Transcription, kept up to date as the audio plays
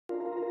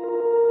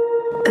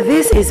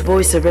This is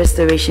Voice of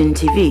Restoration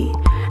TV,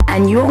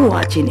 and you're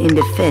watching In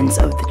Defense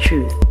of the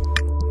Truth.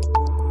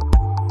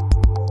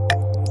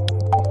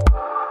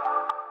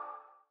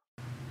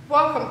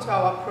 Welcome to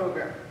our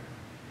program,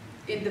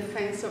 In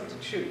Defense of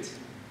the Truth.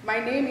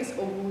 My name is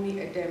Obumi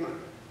Edema,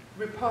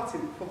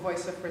 reporting for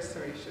Voice of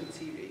Restoration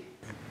TV.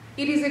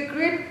 It is a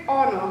great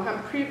honor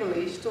and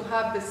privilege to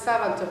have the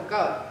servant of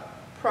God,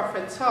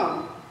 Prophet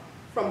Tom,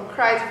 from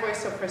Christ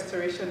Voice of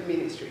Restoration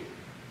Ministry.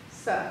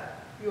 Sir,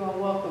 you are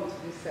welcome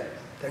to this service.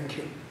 Thank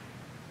you.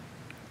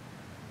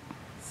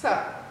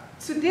 Sir,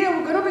 today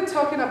we're going to be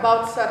talking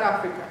about South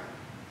Africa.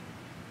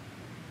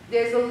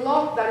 There's a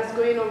lot that is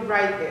going on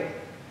right there.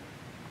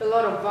 A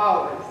lot of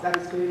violence that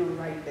is going on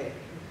right there.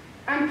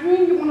 And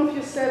during one of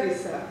your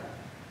services, sir,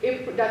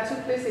 that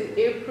took place in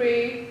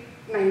April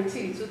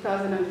 19,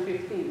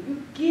 2015,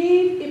 you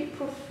gave a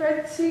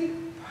prophetic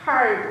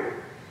parable,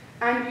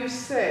 and you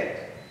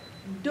said,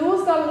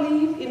 those that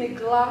live in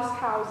glass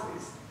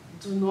houses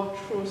do not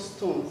throw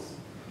stones.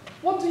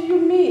 What do you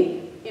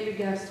mean in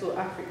regards to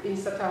in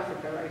South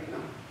Africa right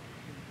now?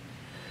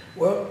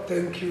 Well,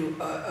 thank you.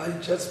 I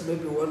just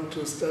maybe want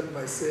to start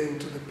by saying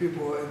to the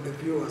people and the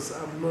viewers,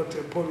 I'm not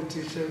a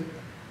politician.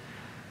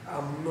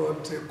 I'm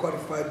not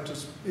qualified to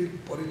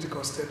speak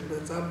political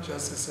statements. I'm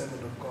just a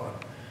servant of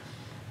God.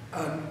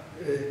 And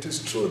it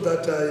is true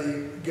that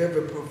I gave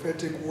a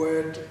prophetic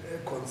word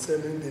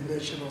concerning the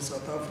nation of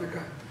South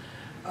Africa.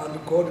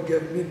 And God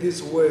gave me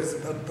these words,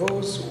 that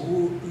those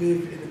who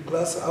live in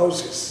glass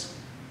houses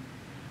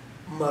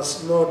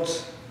must not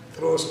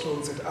throw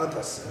stones at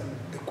others.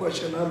 And the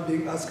question I'm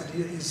being asked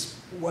here is,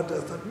 what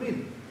does that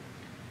mean?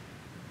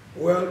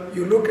 Well,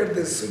 you look at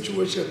the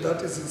situation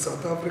that is in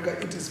South Africa,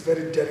 it is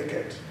very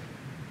delicate.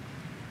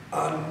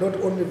 And not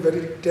only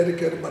very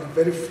delicate, but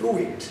very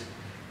fluid,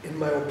 in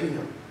my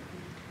opinion.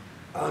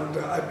 And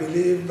I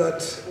believe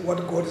that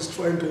what God is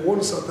trying to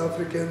warn South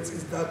Africans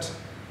is that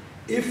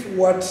if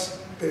what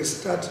they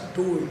start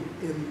doing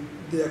in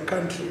their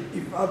country,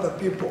 if other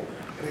people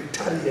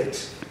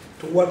retaliate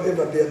to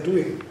whatever they are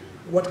doing,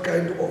 what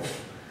kind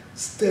of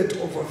state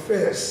of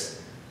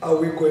affairs are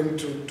we going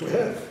to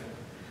have?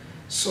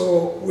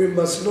 So we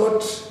must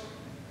not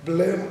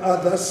blame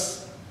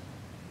others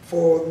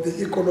for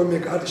the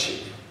economic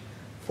hardship,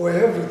 for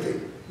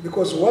everything,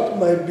 because what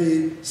might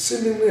be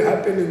seemingly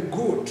happening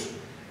good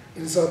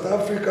in South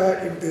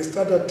Africa, if they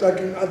start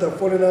attacking other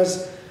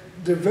foreigners,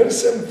 the very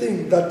same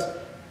thing that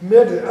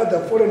made the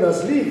other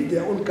foreigners leave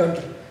their own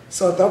country,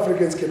 South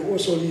Africans can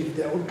also leave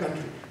their own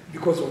country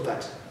because of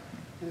that.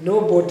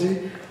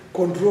 Nobody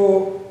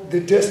control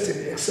the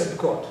destiny except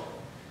God.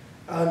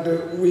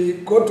 And we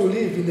got to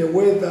live in a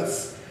way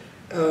that's,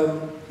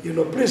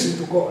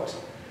 pleasing to God.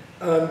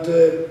 And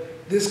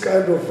this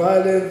kind of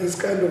violence, this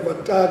kind of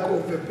attack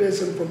of a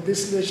person from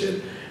this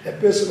nation, a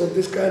person of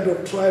this kind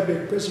of tribe,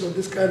 a person of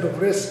this kind of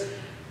race,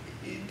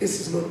 this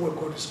is not what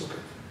God is looking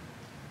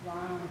for.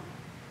 Wow.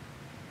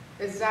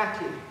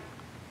 Exactly.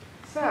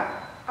 Sir,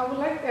 I would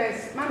like,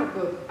 as man of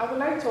God, I would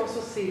like to also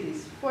say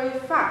this. For a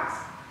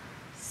fact,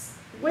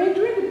 when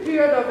during the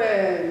period of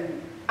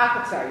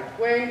apartheid,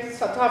 when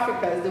South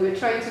Africans, they were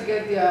trying to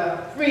get their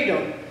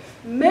freedom,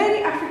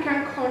 many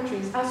African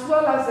countries, as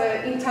well as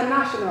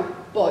international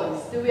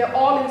bodies, they were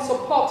all in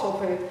support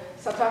of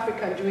South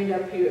Africa during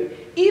that period.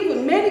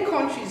 Even many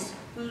countries,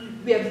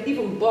 we have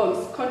even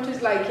bombed,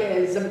 countries like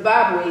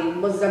Zimbabwe,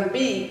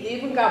 Mozambique, they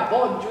even got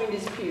bombed during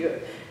this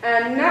period.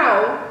 And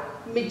now,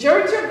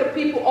 majority of the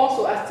people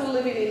also are still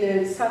living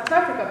in South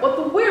Africa. But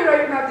the way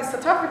right now the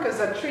South Africans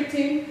are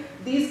treating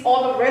these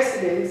other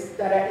residents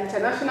that are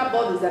international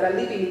bodies that are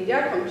living in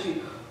their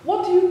country,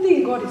 what do you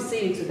think God is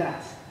saying to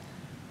that?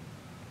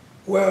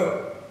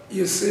 Well,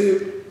 you see,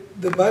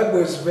 the Bible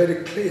is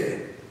very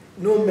clear.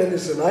 No man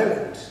is an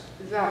island.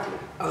 Exactly.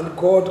 And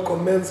God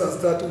commands us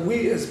that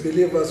we as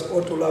believers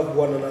ought to love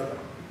one another.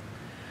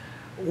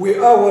 We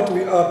are what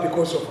we are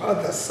because of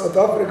others. South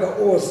Africa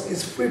owes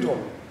its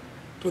freedom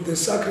to the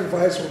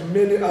sacrifice of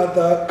many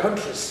other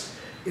countries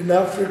in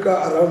Africa,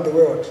 around the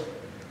world.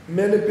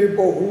 Many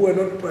people who were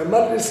not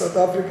primarily South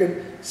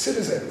African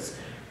citizens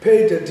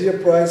paid a dear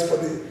price for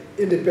the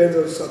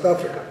independence of South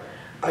Africa.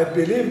 I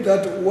believe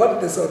that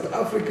what the South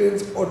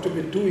Africans ought to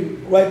be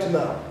doing right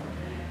now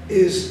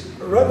is,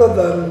 rather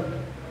than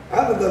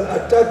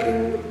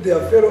attacking their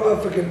fellow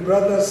African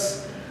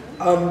brothers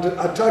and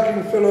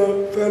attacking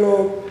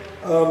fellow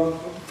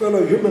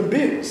human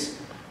beings,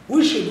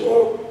 we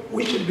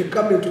should be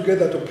coming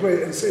together to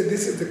pray and say,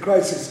 this is the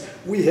crisis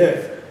we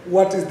have.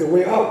 What is the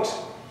way out?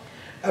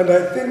 And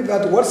I think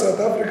that what South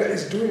Africa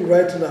is doing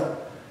right now,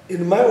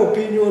 in my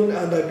opinion,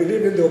 and I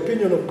believe in the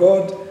opinion of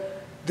God,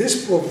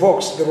 this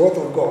provokes the wrath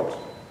of God.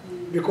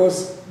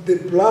 Because the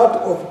blood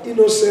of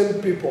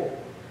innocent people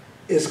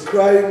is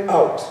crying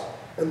out.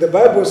 And the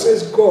Bible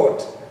says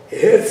God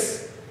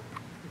hates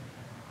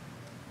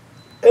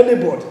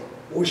anybody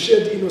who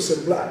shed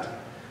innocent blood.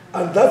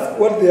 And that's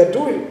what they are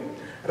doing.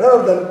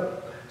 Rather than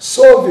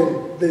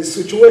solving the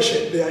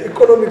situation, their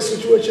economic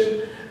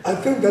situation, I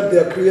think that they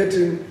are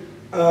creating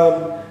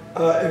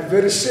a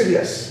very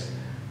serious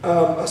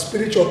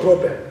spiritual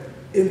problem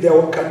in their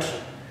own country.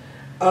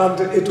 And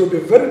it will be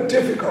very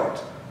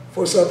difficult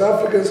for South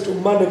Africans to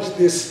manage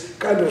this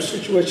kind of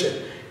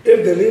situation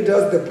if the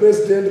leaders, the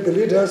president, the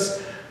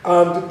leaders,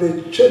 and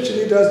the church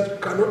leaders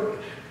cannot,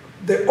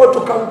 they ought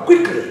to come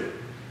quickly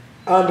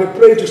and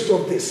pray to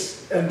stop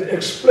this and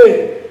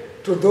explain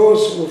to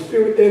those who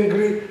feel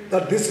angry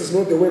that this is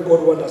not the way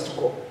God wants us to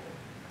go.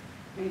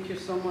 Thank you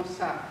so much,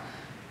 sir.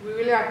 We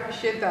really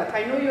appreciate that.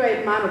 I know you are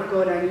a man of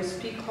God and you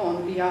speak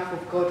on behalf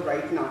of God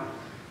right now.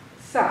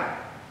 Sir,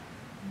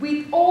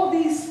 with all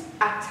these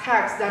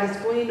attacks that is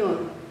going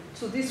on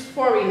to these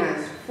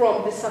foreigners,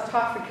 from the South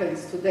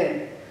Africans to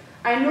them,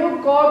 I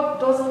know God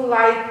doesn't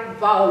like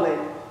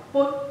violence,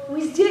 but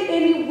is there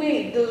any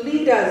way the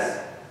leaders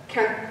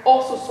can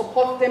also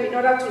support them in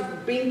order to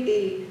bring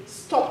a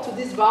stop to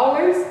this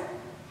violence?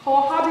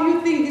 How do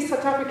you think these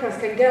South Africans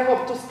can get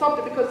help to stop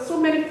it? Because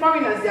so many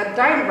foreigners, they are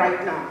dying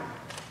right now.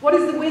 What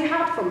is the way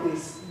out from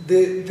this?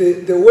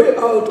 The way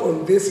out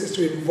on this is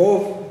to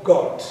involve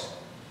God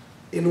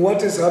in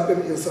what is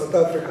happening in South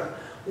Africa,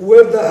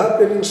 whether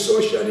happening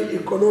socially,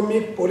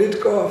 economic,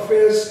 political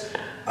affairs,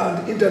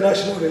 and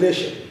international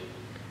relations.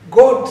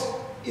 God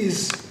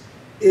is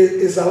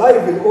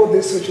alive in all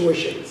these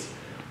situations.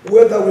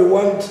 Whether we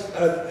want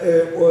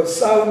or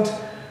sound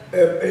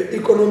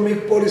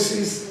economic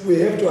policies, we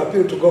have to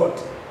appeal to God.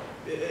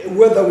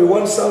 Whether we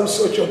want sound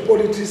social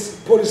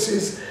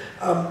policies,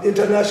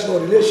 international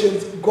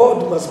relations,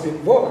 God must be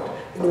involved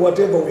in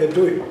whatever we are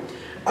doing.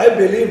 I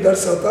believe that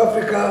South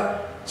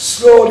Africa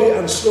slowly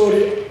and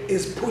slowly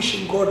is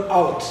pushing God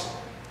out.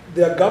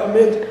 Their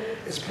government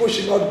is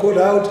pushing out God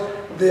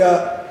out.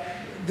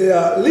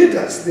 Their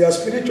leaders, their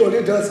spiritual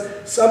leaders,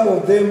 some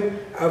of them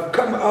have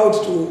come out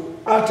to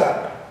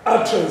utter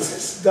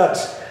utterances that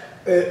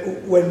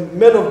when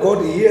men of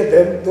God hear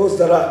them, those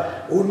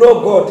who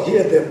know God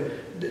hear them,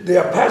 they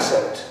are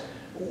puzzled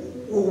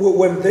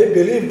when they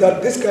believe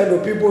that this kind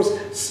of people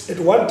at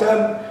one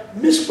time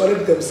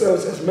misparade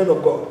themselves as men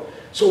of God.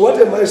 So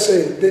what am I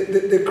saying?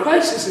 The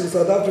crisis in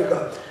South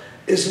Africa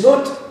is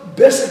not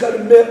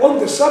basically on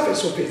the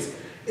surface of it.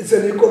 It's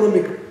an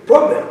economic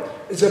problem.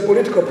 It's a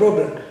political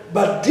problem.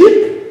 But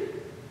deep,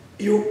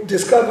 you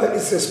discover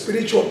it's a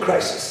spiritual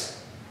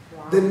crisis.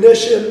 Wow. The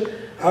nation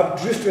have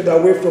drifted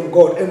away from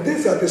God. And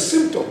these are the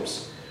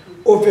symptoms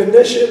of a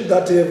nation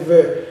that have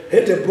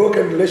had a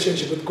broken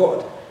relationship with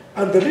God.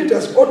 And the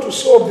leaders ought to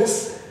solve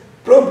this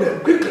problem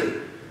quickly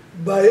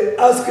by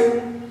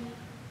asking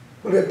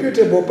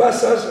reputable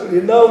pastors,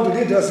 renowned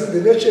leaders in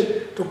the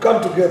nation to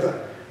come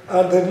together.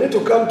 And they need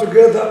to come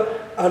together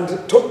and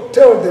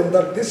tell them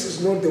that this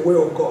is not the way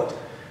of God.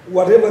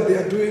 Whatever they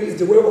are doing is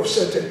the way of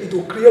Satan. It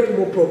will create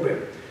more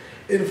problem.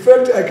 In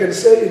fact, I can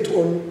say it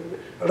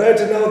right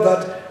now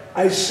that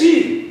I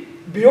see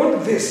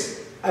beyond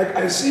this,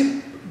 I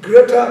see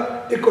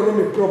greater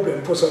economic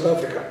problem for South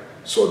Africa.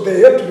 So they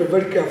have to be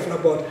very careful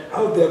about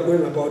how they are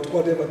going about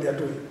whatever they are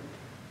doing.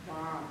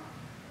 Wow.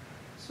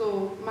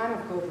 So, man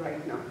of God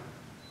right now.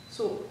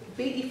 So,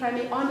 if I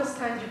may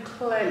understand you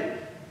clearly,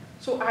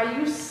 so are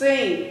you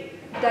saying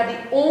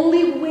that the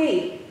only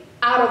way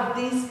out of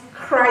this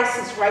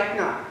crisis right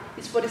now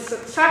is for the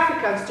South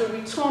Africans to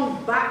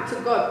return back to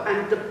God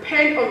and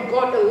depend on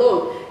God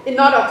alone in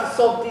order to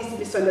solve this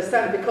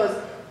misunderstanding? Because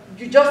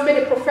you just made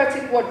a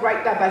prophetic word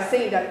right there by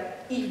saying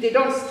that if they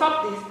don't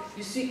stop this,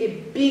 you see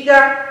a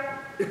bigger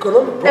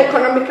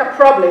economic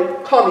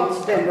problem coming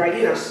to them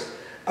right now.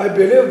 I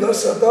believe that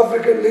South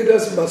African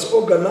leaders must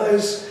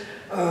organize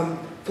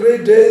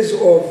 3 days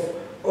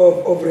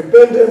of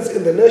repentance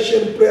in the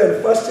nation, prayer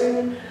and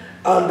fasting,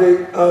 and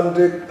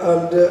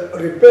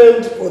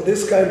repent for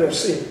this kind of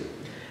sin.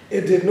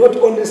 It did not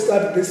only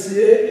start this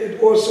year,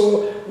 it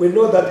also, we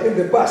know that in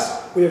the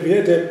past we have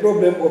had a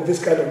problem of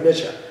this kind of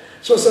nature.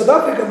 So South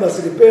Africa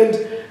must repent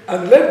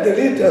and let the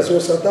leaders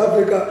of South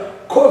Africa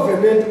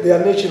covenant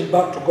their nation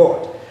back to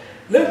God.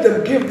 Let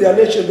them give their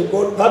nation to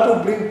God. That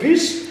will bring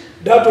peace,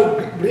 that will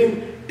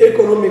bring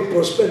economic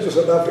prosperity to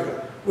South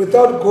Africa.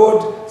 Without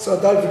God,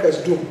 South Africa is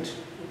doomed.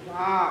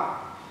 Wow.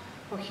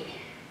 Okay.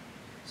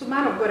 So,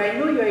 man of God, I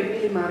know you're a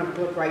really man of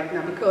God right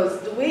now,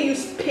 because the way you're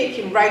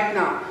speaking right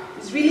now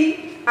is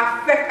really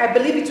I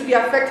believe it to be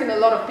affecting a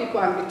lot of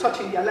people and be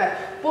touching their life.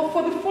 But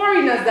for the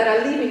foreigners that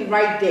are living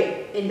right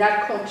there in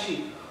that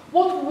country,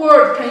 what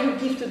word can you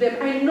give to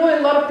them? I know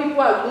a lot of people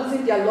are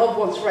losing their loved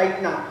ones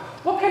right now.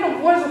 What kind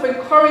of words of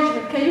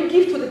encouragement can you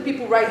give to the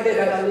people right there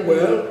that are living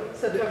in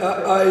South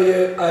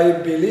Africa? I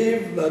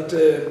believe that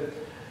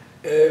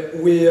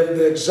we have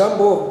the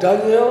example of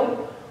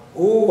Daniel,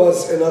 who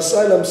was an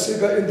asylum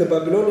seeker in the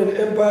Babylonian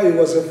Empire. He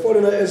was a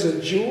foreigner as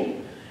a Jew.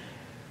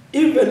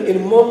 Even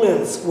in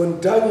moments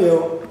when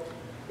Daniel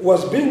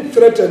was being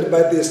threatened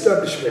by the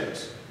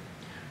establishment,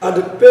 and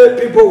the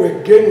people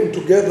were ganging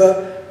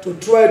together to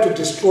try to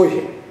destroy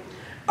him,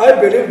 I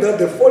believe that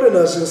the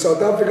foreigners in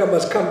South Africa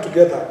must come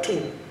together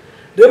too.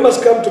 They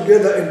must come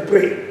together and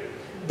pray.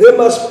 They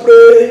must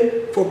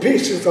pray for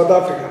peace in South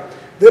Africa.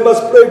 They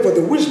must pray for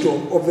the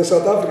wisdom of the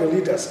South African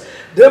leaders.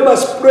 They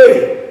must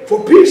pray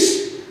for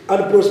peace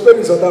and prosperity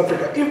in South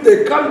Africa. If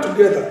they come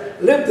together,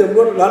 let them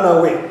not run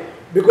away.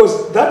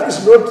 because that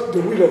is not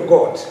the will of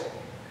God.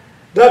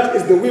 That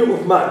is the will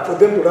of man, for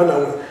them to run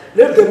away.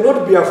 Let them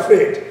not be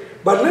afraid,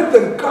 but let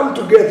them come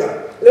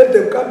together. Let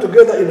them come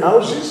together in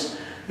houses.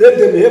 Let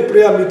them have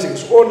prayer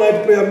meetings,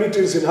 all-night prayer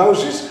meetings in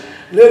houses.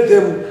 Let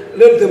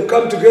them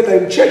come together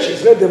in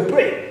churches. Let them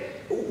pray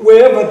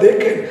wherever they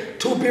can.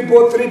 2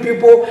 people, 3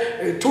 people,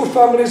 2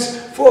 families,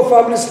 4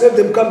 families. Let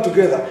them come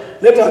together.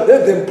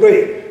 Let them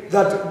pray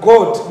that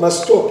God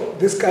must stop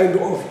this kind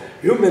of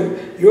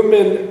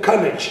human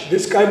carnage,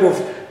 this kind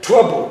of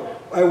trouble.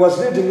 I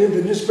was reading in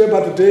the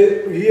newspaper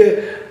today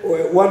here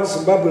one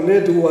Zimbabwean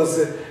lady who was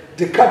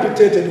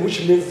decapitated,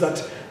 which means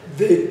that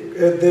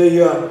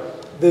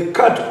they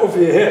cut off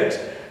her head.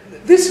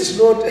 This is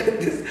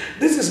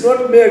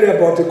not merely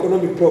about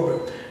economic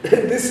problem.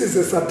 This is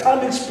a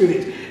satanic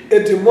spirit,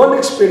 a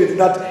demonic spirit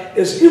that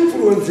is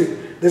influencing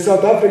the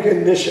South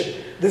African nation.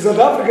 The South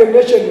African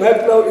nation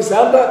right now is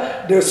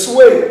under the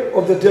sway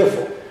of the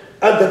devil,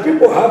 and the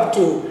people have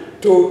to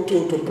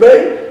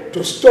pray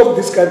to stop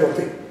this kind of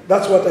thing.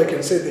 That's what I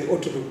can say they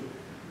ought to do.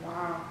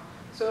 Wow.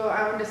 So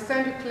I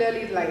understand you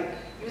clearly, like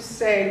you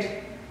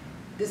said,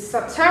 the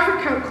South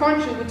African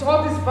country, with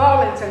all this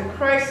violence and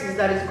crisis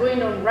that is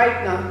going on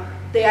right now,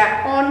 they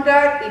are under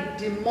a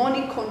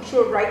demonic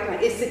control right now,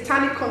 a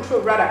satanic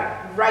control rather,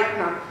 right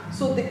now.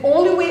 So the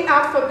only way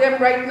out for them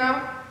right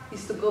now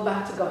is to go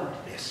back to God.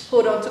 Yes.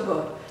 Hold on to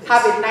God. Yes.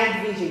 Have a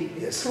night vigil.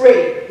 Yes.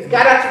 Pray. Amen.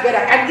 Gather together.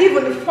 And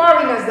even the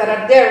foreigners that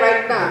are there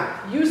right now,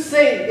 you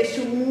saying they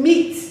should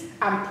meet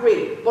and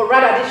pray, but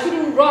rather they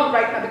shouldn't run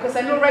right now, because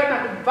I know right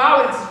now the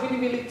violence is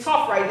really, really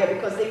tough right there,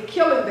 because they're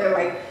killing them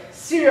like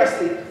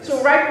seriously.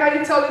 So right now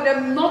you're telling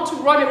them not to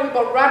run away,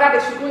 but rather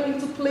they should go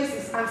into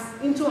places and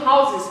into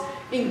houses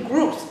in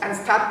groups and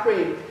start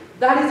praying.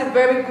 That is a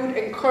very good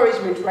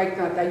encouragement right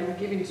now that you're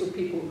giving to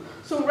people.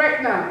 So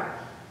right now,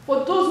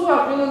 for those who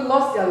have really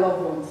lost their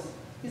loved ones,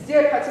 is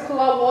there a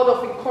particular word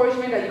of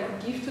encouragement that you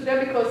could give to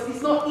them? Because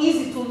it's not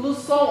easy to lose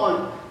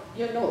someone,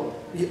 you know.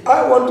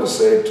 I want to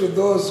say to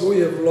those who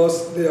have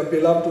lost their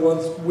beloved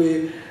ones,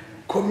 we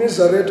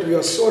commiserate, we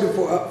are sorry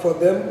for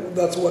them.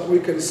 That's what we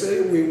can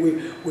say.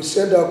 We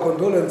send our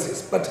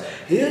condolences. But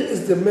here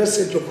is the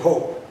message of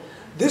hope.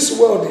 This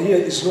world here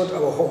is not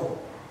our home.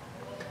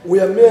 We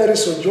are mere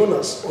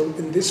sojourners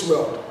in this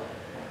world.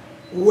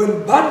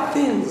 When bad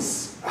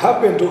things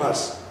happen to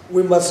us,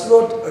 we must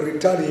not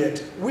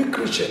retaliate. We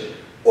Christians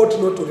ought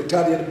not to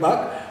retaliate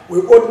back. We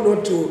ought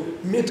not to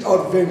mete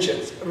out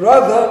vengeance.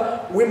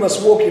 Rather, we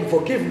must walk in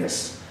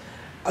forgiveness.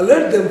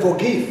 Let them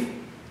forgive.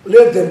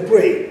 Let them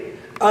pray.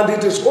 And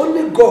it is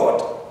only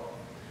God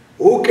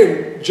who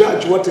can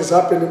judge what is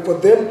happening for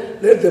them.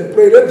 Let them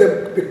pray. Let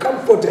them be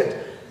comforted,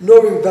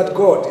 knowing that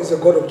God is a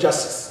God of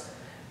justice.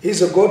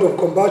 He's a God of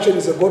compassion.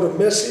 He's a God of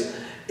mercy.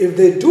 If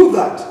they do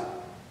that,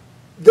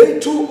 they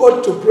too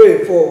ought to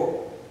pray for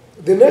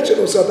the nation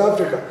of South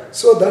Africa,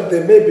 so that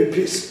there may be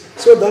peace,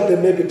 so that there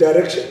may be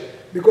direction.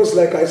 Because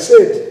like I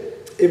said,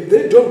 if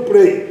they don't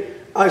pray,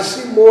 I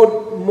see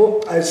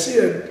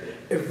a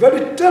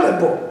very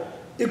terrible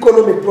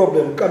economic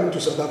problem coming to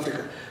South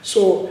Africa.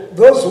 So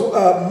those who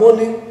are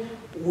mourning,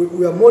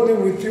 we are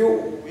mourning with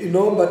you,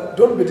 but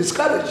don't be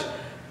discouraged.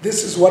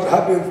 This is what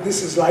happens.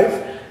 This is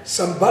life.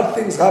 Some bad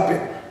things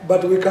happen,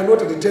 but we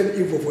cannot return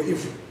evil for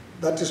evil.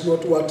 That is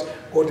not what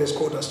God has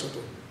called us to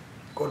do.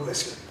 God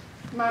bless you.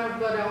 Man of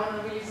God, I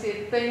want to really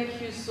say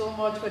thank you so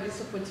much for this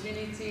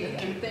opportunity,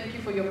 and thank you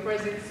for your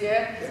presence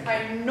here.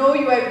 I know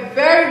you are a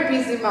very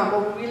busy man,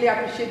 but we really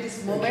appreciate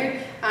this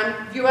moment.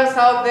 And viewers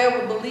out there,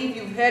 we believe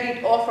you've heard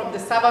it all from the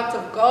servant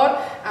of God,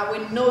 and we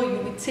know you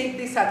will take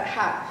this at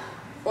heart.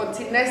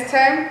 Until next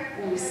time,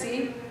 we will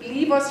see.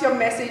 Leave us your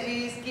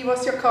messages, give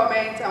us your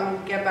comments, and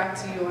we'll get back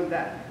to you on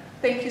that.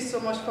 Thank you so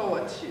much for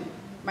watching.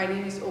 My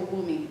name is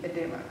Obumi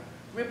Edema,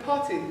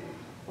 reporting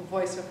for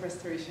Voice of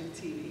Restoration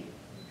TV.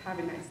 Have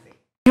a nice day.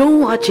 You're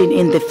watching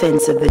In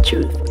Defense of the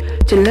Truth.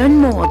 To learn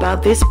more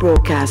about this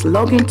broadcast,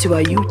 log into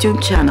our YouTube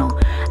channel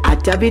at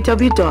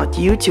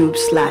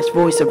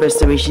www.youtube.com/Voice of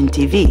Restoration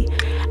TV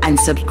and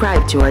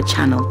subscribe to our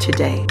channel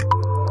today.